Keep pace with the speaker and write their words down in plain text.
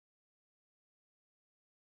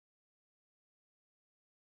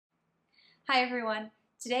Hi everyone.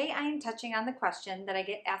 Today I am touching on the question that I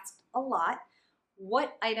get asked a lot.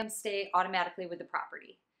 What items stay automatically with the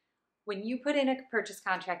property? When you put in a purchase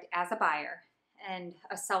contract as a buyer and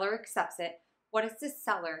a seller accepts it, what is the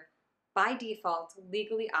seller by default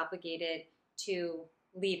legally obligated to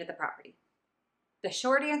leave at the property? The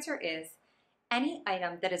short answer is any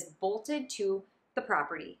item that is bolted to the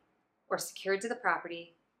property or secured to the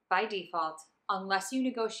property by default, unless you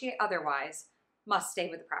negotiate otherwise, must stay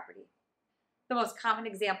with the property. The most common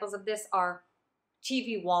examples of this are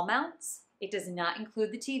TV wall mounts. It does not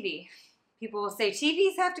include the TV. People will say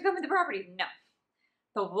TVs have to come with the property. No.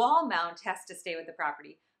 The wall mount has to stay with the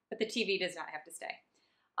property, but the TV does not have to stay.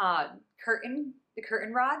 The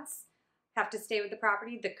curtain rods have to stay with the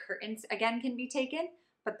property. The curtains, again, can be taken,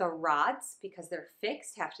 but the rods, because they're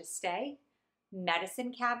fixed, have to stay.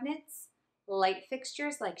 Medicine cabinets, light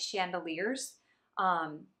fixtures like chandeliers,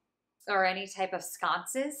 or any type of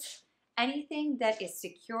sconces. Anything that is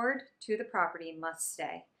secured to the property must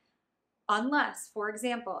stay. Unless, for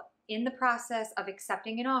example, in the process of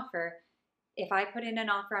accepting an offer, if I put in an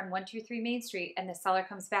offer on 123 Main Street and the seller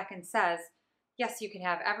comes back and says, yes, you can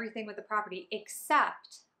have everything with the property,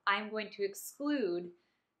 except I'm going to exclude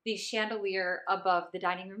the chandelier above the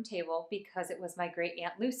dining room table because it was my great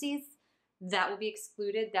Aunt Lucy's, that will be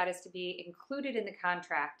excluded. That is to be included in the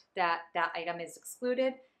contract that that item is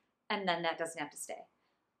excluded, and then that doesn't have to stay.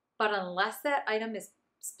 But unless that item is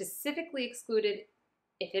specifically excluded,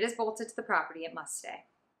 if it is bolted to the property, it must stay.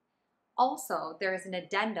 Also, there is an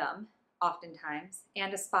addendum, oftentimes,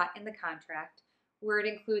 and a spot in the contract where it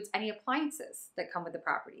includes any appliances that come with the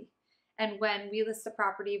property. And when we list a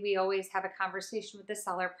property, we always have a conversation with the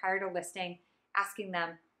seller prior to listing, asking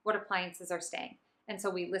them what appliances are staying. And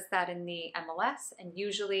so we list that in the MLS, and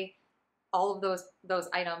usually all of those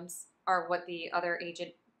items are what the other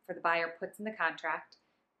agent for the buyer puts in the contract.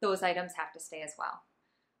 Those items have to stay as well.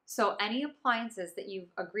 So any appliances that you've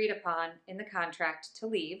agreed upon in the contract to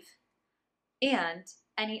leave, and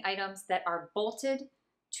any items that are bolted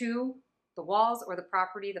to the walls or the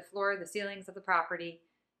property, the floor, the ceilings of the property,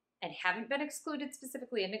 and haven't been excluded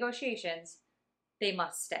specifically in negotiations, they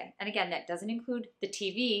must stay. And again, that doesn't include the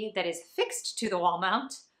TV that is fixed to the wall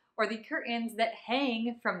mount or the curtains that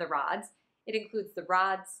hang from the rods. It includes the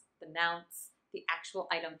rods, the mounts, the actual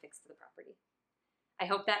item fixed to the property. I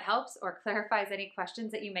hope that helps or clarifies any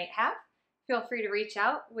questions that you may have. Feel free to reach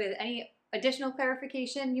out with any additional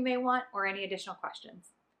clarification you may want or any additional questions.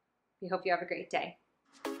 We hope you have a great day.